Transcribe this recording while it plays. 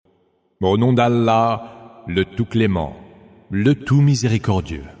Au nom d'Allah, le tout clément, le tout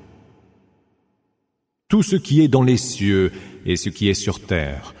miséricordieux. Tout ce qui est dans les cieux et ce qui est sur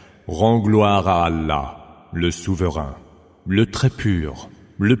terre rend gloire à Allah, le souverain, le très pur,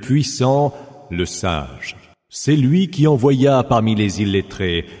 le puissant, le sage. C'est lui qui envoya parmi les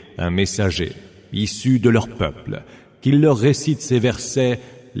illettrés un messager, issu de leur peuple, qui leur récite ces versets,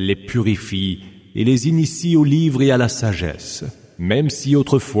 les purifie et les initie au livre et à la sagesse, même si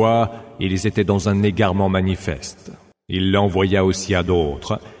autrefois ils étaient dans un égarement manifeste. Il l'envoya aussi à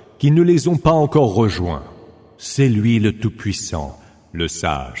d'autres, qui ne les ont pas encore rejoints. C'est lui le Tout-Puissant, le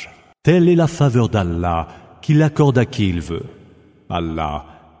Sage. Telle est la faveur d'Allah qu'il accorde à qui il veut. Allah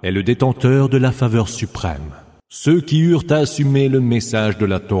est le détenteur de la faveur suprême. Ceux qui eurent à assumer le message de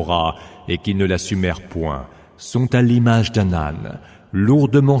la Torah et qui ne l'assumèrent point sont à l'image d'un âne,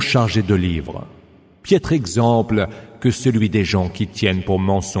 lourdement chargé de livres. Piètre exemple que celui des gens qui tiennent pour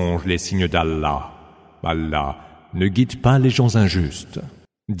mensonges les signes d'Allah. Allah ne guide pas les gens injustes.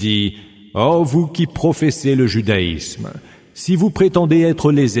 Dis, ô vous qui professez le judaïsme, si vous prétendez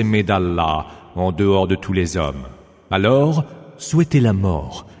être les aimés d'Allah en dehors de tous les hommes, alors souhaitez la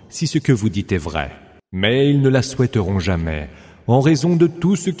mort si ce que vous dites est vrai. Mais ils ne la souhaiteront jamais en raison de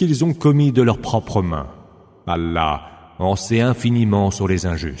tout ce qu'ils ont commis de leurs propres mains. Allah en sait infiniment sur les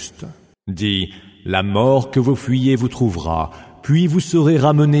injustes. Dis, la mort que vous fuyez vous trouvera, puis vous serez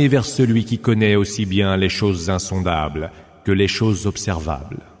ramenés vers celui qui connaît aussi bien les choses insondables que les choses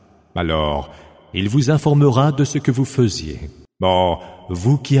observables. Alors, il vous informera de ce que vous faisiez. Bon,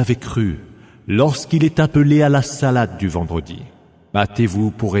 vous qui avez cru, lorsqu'il est appelé à la salade du vendredi,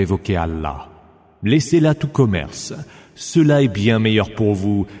 hâtez-vous pour évoquer Allah. Laissez là tout commerce, cela est bien meilleur pour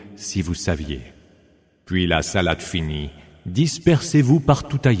vous si vous saviez. Puis la salade finie, dispersez-vous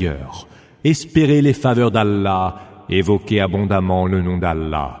partout ailleurs, espérez les faveurs d'Allah, évoquez abondamment le nom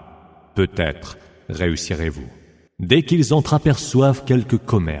d'Allah. Peut-être réussirez-vous. Dès qu'ils entreaperçoivent quelque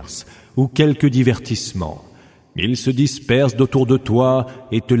commerce ou quelque divertissement, ils se dispersent autour de toi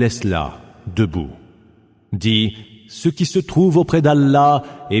et te laissent là, debout. Dis, ce qui se trouve auprès d'Allah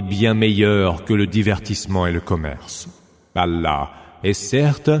est bien meilleur que le divertissement et le commerce. Allah est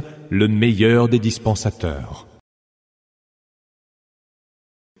certes le meilleur des dispensateurs.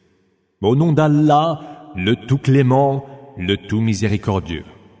 Au nom d'Allah, le tout clément, le tout miséricordieux.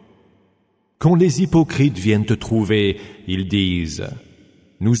 Quand les hypocrites viennent te trouver, ils disent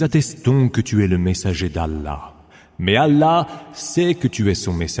 « Nous attestons que tu es le messager d'Allah. » Mais Allah sait que tu es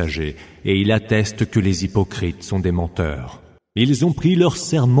son messager, et il atteste que les hypocrites sont des menteurs. Ils ont pris leur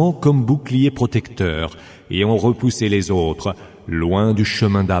serment comme bouclier protecteur, et ont repoussé les autres, loin du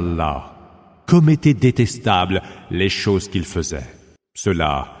chemin d'Allah. Comme étaient détestables les choses qu'ils faisaient.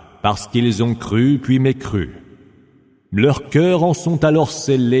 Cela parce qu'ils ont cru puis mécru. Leurs cœurs en sont alors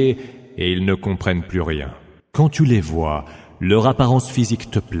scellés, et ils ne comprennent plus rien. Quand tu les vois, leur apparence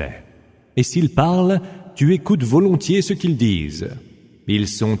physique te plaît. Et s'ils parlent, tu écoutes volontiers ce qu'ils disent. Ils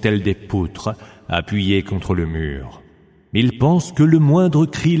sont tels des poutres, appuyés contre le mur. Ils pensent que le moindre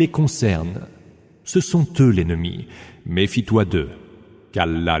cri les concerne. Ce sont eux l'ennemi. Méfie-toi d'eux,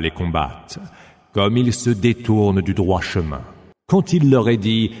 qu'Allah les combatte, comme ils se détournent du droit chemin. Quand il leur est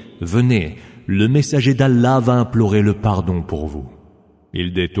dit « Venez, le messager d'Allah va implorer le pardon pour vous. »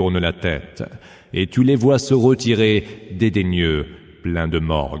 Ils détournent la tête, et tu les vois se retirer dédaigneux, pleins de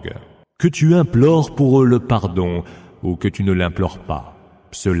morgue. Que tu implores pour eux le pardon ou que tu ne l'implores pas,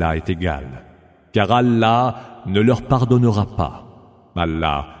 cela est égal. Car Allah ne leur pardonnera pas.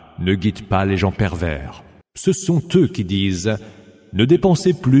 Allah ne guide pas les gens pervers. Ce sont eux qui disent « Ne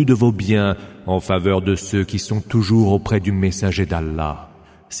dépensez plus de vos biens en faveur de ceux qui sont toujours auprès du messager d'Allah. »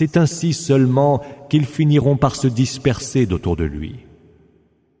 C'est ainsi seulement qu'ils finiront par se disperser d'autour de lui.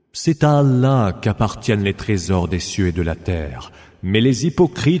 C'est à Allah qu'appartiennent les trésors des cieux et de la terre, mais les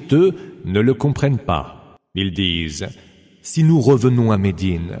hypocrites, eux, ne le comprennent pas. Ils disent « Si nous revenons à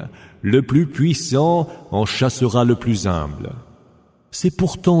Médine, le plus puissant en chassera le plus humble. » C'est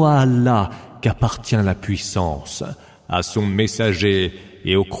pourtant à Allah qu'appartient la puissance, à son messager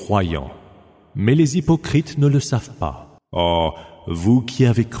et aux croyants. Mais les hypocrites ne le savent pas. Oh, vous qui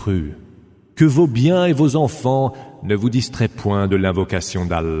avez cru, que vos biens et vos enfants ne vous distraient point de l'invocation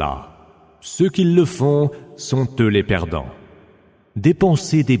d'Allah. Ceux qui le font sont eux les perdants.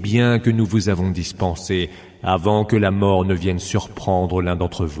 Dépensez des biens que nous vous avons dispensés avant que la mort ne vienne surprendre l'un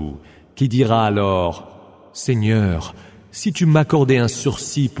d'entre vous, qui dira alors « Seigneur, si tu m'accordais un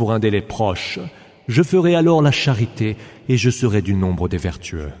sursis pour un délai proche, je ferai alors la charité et je serai du nombre des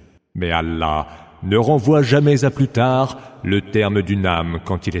vertueux. » Mais Allah ne renvoie jamais à plus tard le terme d'une âme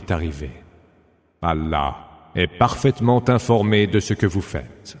quand il est arrivé. Allah est parfaitement informé de ce que vous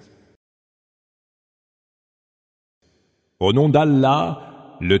faites. Au nom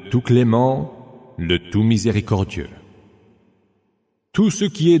d'Allah, le tout clément, le tout miséricordieux. Tout ce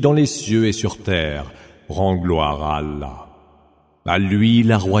qui est dans les cieux et sur terre rend gloire à Allah. À lui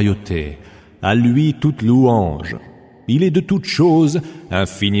la royauté, à lui toute louange. Il est de toutes choses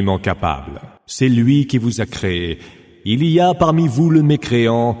infiniment capable. C'est lui qui vous a créé. Il y a parmi vous le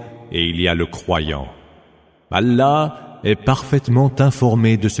mécréant et il y a le croyant. Allah est parfaitement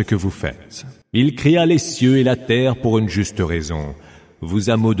informé de ce que vous faites. Il créa les cieux et la terre pour une juste raison, vous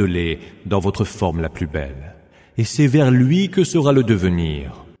a modelé dans votre forme la plus belle. Et c'est vers lui que sera le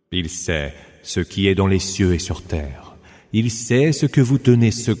devenir. Il sait ce qui est dans les cieux et sur terre. Il sait ce que vous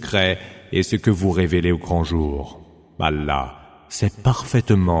tenez secret et ce que vous révélez au grand jour. Allah sait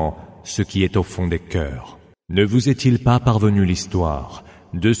parfaitement ce qui est au fond des cœurs. Ne vous est-il pas parvenu l'histoire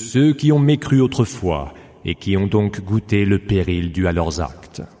de ceux qui ont mécru autrefois et qui ont donc goûté le péril dû à leurs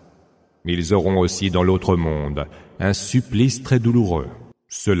actes? Ils auront aussi dans l'autre monde un supplice très douloureux.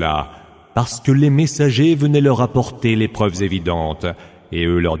 Cela parce que les messagers venaient leur apporter les preuves évidentes, et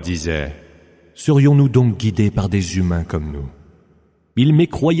eux leur disaient: serions-nous donc guidés par des humains comme nous? Ils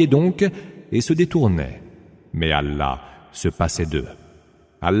mécroyaient donc et se détournaient, mais Allah se passait d'eux.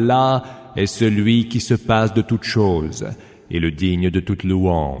 Allah est celui qui se passe de toutes choses, et le digne de toute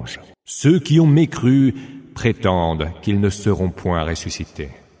louange. Ceux qui ont mécru prétendent qu'ils ne seront point ressuscités.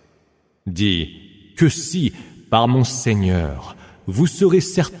 Dis que si, par mon Seigneur, vous serez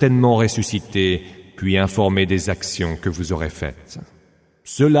certainement ressuscités, puis informés des actions que vous aurez faites.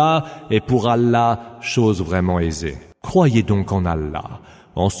 Cela est pour Allah chose vraiment aisée. Croyez donc en Allah,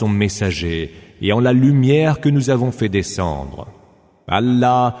 en son messager et en la lumière que nous avons fait descendre.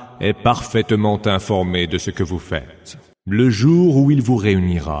 Allah est parfaitement informé de ce que vous faites. Le jour où il vous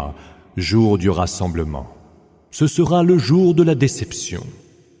réunira, jour du rassemblement, ce sera le jour de la déception.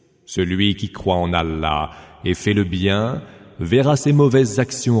 Celui qui croit en Allah et fait le bien verra ses mauvaises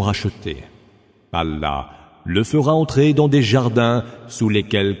actions rachetées. Allah le fera entrer dans des jardins sous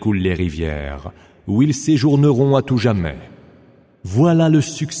lesquels coulent les rivières, où ils séjourneront à tout jamais. Voilà le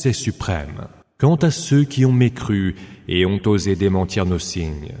succès suprême. Quant à ceux qui ont mécru et ont osé démentir nos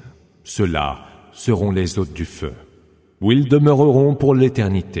signes, ceux-là seront les hôtes du feu, où ils demeureront pour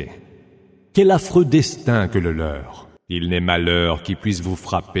l'éternité. Quel affreux destin que le leur! Il n'est malheur qui puisse vous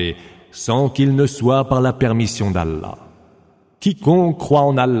frapper sans qu'il ne soit par la permission d'Allah. Quiconque croit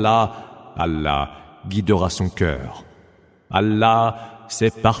en Allah, Allah guidera son cœur. Allah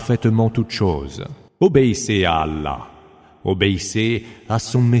sait parfaitement toutes choses. Obéissez à Allah. Obéissez à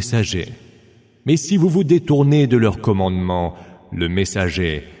son messager. Mais si vous vous détournez de leurs commandements, le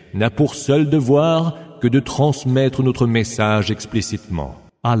messager n'a pour seul devoir que de transmettre notre message explicitement.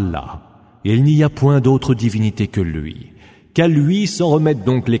 Allah, il n'y a point d'autre divinité que lui. Qu'à lui s'en remettent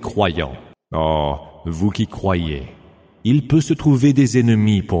donc les croyants. Oh, vous qui croyez, il peut se trouver des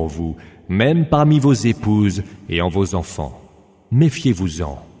ennemis pour vous, même parmi vos épouses et en vos enfants.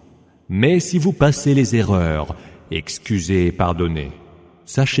 Méfiez-vous-en. Mais si vous passez les erreurs, excusez et pardonnez.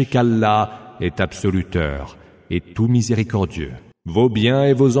 Sachez qu'Allah est absoluteur et tout miséricordieux. Vos biens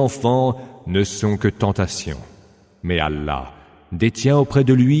et vos enfants ne sont que tentations. Mais Allah détient auprès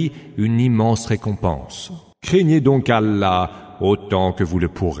de lui une immense récompense. Craignez donc Allah autant que vous le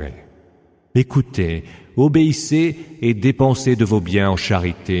pourrez. Écoutez, obéissez et dépensez de vos biens en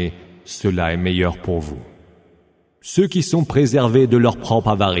charité, cela est meilleur pour vous. Ceux qui sont préservés de leur propre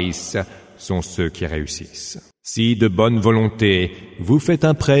avarice sont ceux qui réussissent. Si de bonne volonté vous faites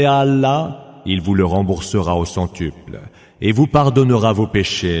un prêt à Allah, il vous le remboursera au centuple et vous pardonnera vos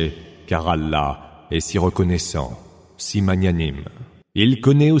péchés, car Allah est si reconnaissant, si magnanime. Il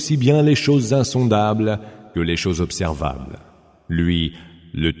connaît aussi bien les choses insondables que les choses observables. Lui,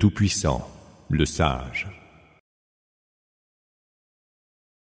 le Tout-Puissant, le Sage.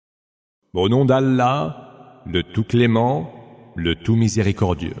 Au nom d'Allah, le Tout-Clément, le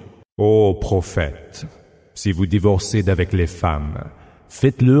Tout-Miséricordieux. Ô prophète, si vous divorcez d'avec les femmes,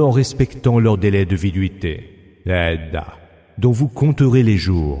 faites-le en respectant leur délai de viduité, l'Aïda, dont vous compterez les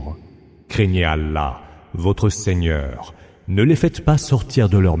jours. Craignez Allah, votre Seigneur, ne les faites pas sortir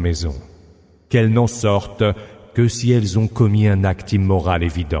de leur maison. Qu'elles n'en sortent que si elles ont commis un acte immoral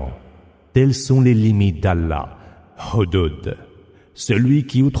évident. Telles sont les limites d'Allah. Hudud. Celui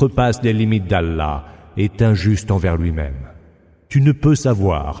qui outrepasse les limites d'Allah est injuste envers lui-même. Tu ne peux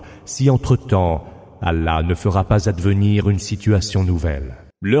savoir si entre-temps Allah ne fera pas advenir une situation nouvelle.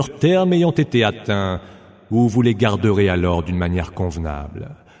 Leur terme ayant été atteint, ou vous les garderez alors d'une manière convenable,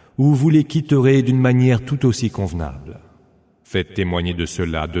 ou vous les quitterez d'une manière tout aussi convenable. Faites témoigner de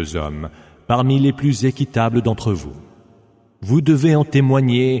cela 2 hommes parmi les plus équitables d'entre vous. Vous devez en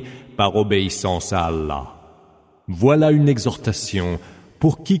témoigner par obéissance à Allah. Voilà une exhortation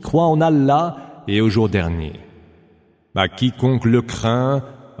pour qui croit en Allah et au jour dernier. À quiconque le craint,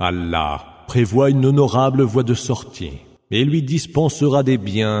 Allah prévoit une honorable voie de sortie et lui dispensera des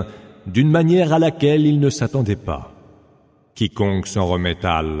biens d'une manière à laquelle il ne s'attendait pas. Quiconque s'en remet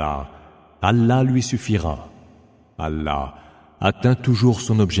à Allah, Allah lui suffira. Allah atteint toujours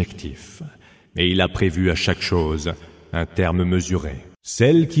son objectif, mais il a prévu à chaque chose un terme mesuré.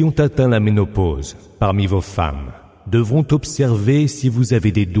 Celles qui ont atteint la ménopause parmi vos femmes devront observer, si vous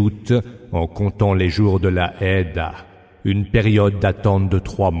avez des doutes, en comptant les jours de la Haida, une période d'attente de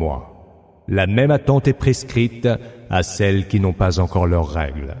 3 mois. La même attente est prescrite à celles qui n'ont pas encore leurs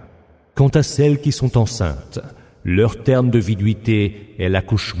règles. Quant à celles qui sont enceintes, leur terme de viduité est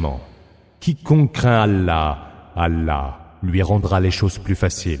l'accouchement. Quiconque craint Allah, Allah lui rendra les choses plus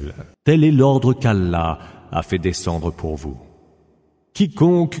faciles. Tel est l'ordre qu'Allah a fait descendre pour vous.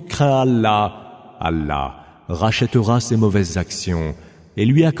 Quiconque craint Allah, Allah rachètera ses mauvaises actions et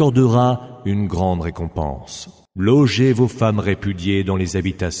lui accordera une grande récompense. Logez vos femmes répudiées dans les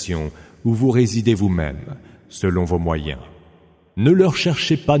habitations où vous résidez vous-même, selon vos moyens. Ne leur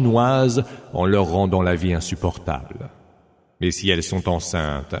cherchez pas noise en leur rendant la vie insupportable. Mais si elles sont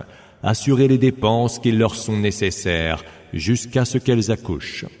enceintes, assurez les dépenses qui leur sont nécessaires jusqu'à ce qu'elles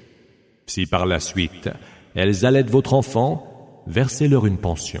accouchent. Si par la suite, elles allaitent votre enfant, versez-leur une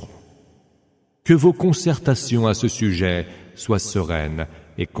pension. Que vos concertations à ce sujet soient sereines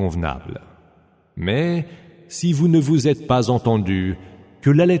et convenables. Mais si vous ne vous êtes pas entendus, que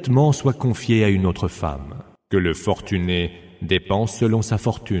l'allaitement soit confié à une autre femme, que le fortuné dépense selon sa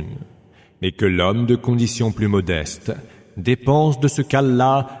fortune, mais que l'homme de condition plus modeste dépense de ce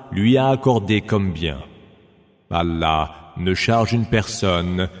qu'Allah lui a accordé comme bien. Allah ne charge une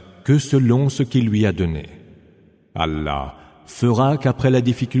personne que selon ce qu'il lui a donné. Allah fera qu'après la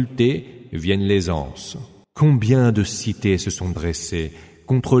difficulté vienne l'aisance. Combien de cités se sont dressées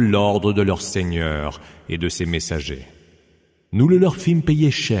contre l'ordre de leur Seigneur et de ses messagers. Nous le leur fîmes payer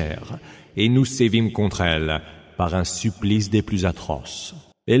cher, et nous sévîmes contre elles par un supplice des plus atroces.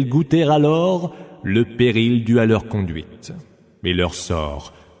 Elles goûtèrent alors le péril dû à leur conduite, et leur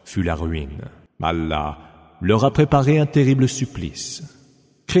sort fut la ruine. Allah leur a préparé un terrible supplice.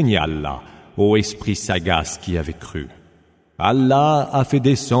 Craignez Allah, ô esprit sagace qui avait cru. Allah a fait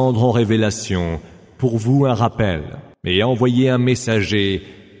descendre en révélation pour vous un rappel et a envoyé un messager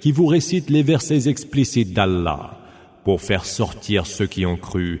qui vous récite les versets explicites d'Allah pour faire sortir ceux qui ont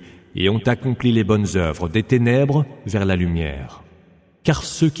cru et ont accompli les bonnes œuvres des ténèbres vers la lumière. Car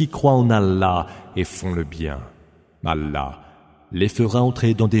ceux qui croient en Allah et font le bien, Allah les fera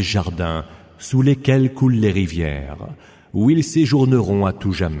entrer dans des jardins sous lesquels coulent les rivières, où ils séjourneront à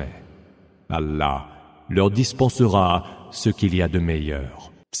tout jamais. Allah leur dispensera ce qu'il y a de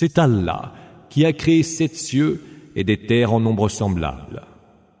meilleur. C'est Allah qui a créé 7 cieux et des terres en nombre semblable.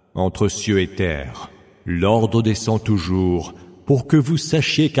 Entre cieux et terre, l'ordre descend toujours pour que vous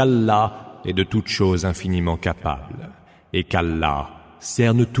sachiez qu'Allah est de toutes choses infiniment capable et qu'Allah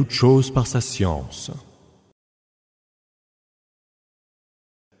cerne toutes choses par sa science.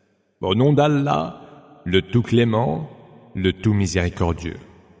 Au nom d'Allah, le tout clément, le tout miséricordieux.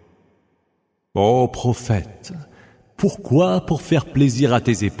 Ô prophète, pourquoi, pour faire plaisir à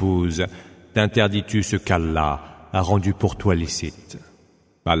tes épouses, t'interdis-tu ce qu'Allah a rendu pour toi licite?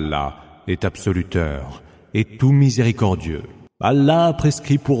 Allah est absoluteur et tout miséricordieux. Allah a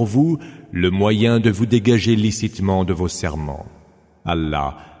prescrit pour vous le moyen de vous dégager licitement de vos serments.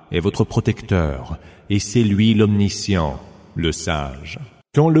 Allah est votre protecteur et c'est lui l'omniscient, le sage.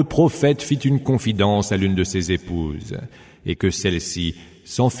 Quand le prophète fit une confidence à l'une de ses épouses et que celle-ci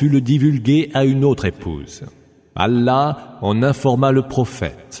s'en fut le divulguer à une autre épouse, Allah en informa le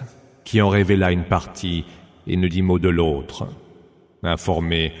prophète, qui en révéla une partie et ne dit mot de l'autre.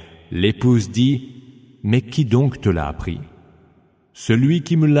 Informée, l'épouse dit « Mais qui donc te l'a appris ?» « Celui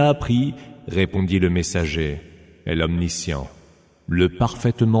qui me l'a appris, répondit le messager, est l'omniscient, le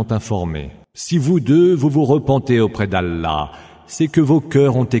parfaitement informé. Si vous deux vous vous repentez auprès d'Allah, c'est que vos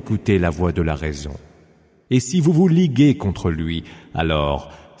cœurs ont écouté la voix de la raison. Et si vous vous liguez contre lui,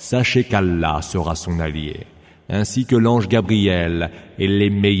 alors sachez qu'Allah sera son allié, ainsi que l'ange Gabriel et les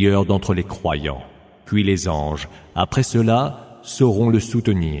meilleurs d'entre les croyants. Puis les anges, après cela, sauront le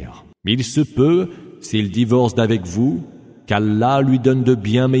soutenir. Il se peut, s'il divorce d'avec vous, qu'Allah lui donne de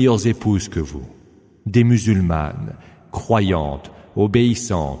bien meilleures épouses que vous, des musulmanes, croyantes,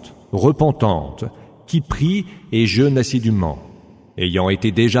 obéissantes, repentantes, qui prient et jeûnent assidûment, ayant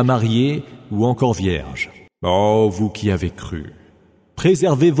été déjà mariées ou encore vierges. Ô vous qui avez cru,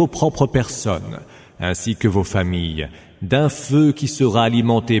 préservez vos propres personnes, ainsi que vos familles, d'un feu qui sera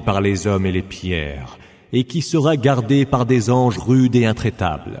alimenté par les hommes et les pierres, et qui sera gardé par des anges rudes et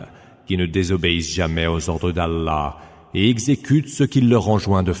intraitables, qui ne désobéissent jamais aux ordres d'Allah et exécutent ce qu'il leur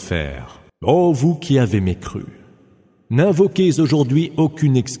enjoint de faire. Ô vous qui avez mécru, n'invoquez aujourd'hui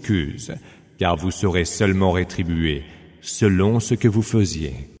aucune excuse, car vous serez seulement rétribués selon ce que vous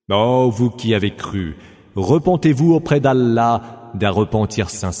faisiez. Ô vous qui avez cru, repentez-vous auprès d'Allah d'un repentir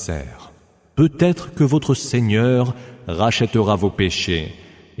sincère. Peut-être que votre Seigneur rachètera vos péchés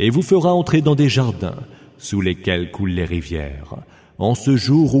et vous fera entrer dans des jardins sous lesquels coulent les rivières, en ce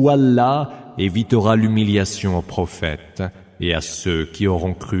jour où Allah évitera l'humiliation aux prophètes et à ceux qui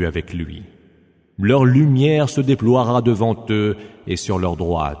auront cru avec lui. Leur lumière se déploiera devant eux et sur leur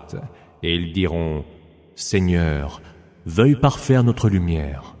droite, et ils diront: Seigneur, veuille parfaire notre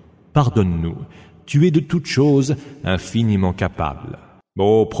lumière. Pardonne-nous, tu es de toutes choses infiniment capable.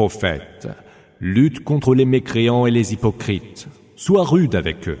 Ô prophète, lutte contre les mécréants et les hypocrites. Sois rude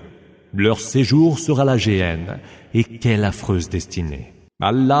avec eux. Leur séjour sera la géhenne, et quelle affreuse destinée.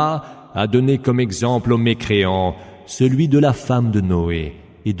 Allah a donné comme exemple aux mécréants celui de la femme de Noé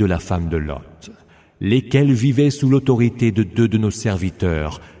et de la femme de Lot, lesquels vivaient sous l'autorité de 2 de nos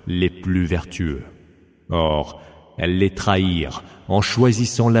serviteurs les plus vertueux. Or, elles les trahirent en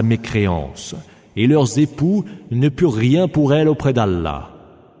choisissant la mécréance, et leurs époux ne purent rien pour elles auprès d'Allah.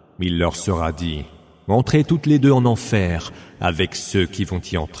 Il leur sera dit: entrez toutes les 2 en enfer avec ceux qui vont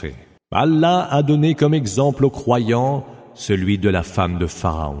y entrer. Allah a donné comme exemple aux croyants celui de la femme de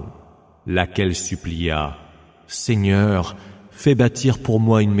Pharaon, laquelle supplia: Seigneur, fais bâtir pour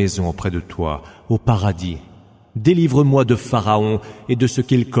moi une maison auprès de toi, au paradis. Délivre-moi de Pharaon et de ce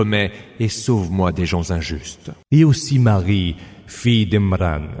qu'il commet, et sauve-moi des gens injustes. Et aussi Marie, fille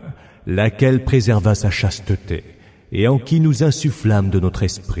d'Imran, laquelle préserva sa chasteté, et en qui nous insufflâmes de notre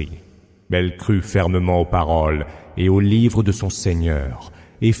esprit. Elle crut fermement aux paroles et aux livres de son Seigneur,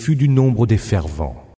 et fut du nombre des fervents.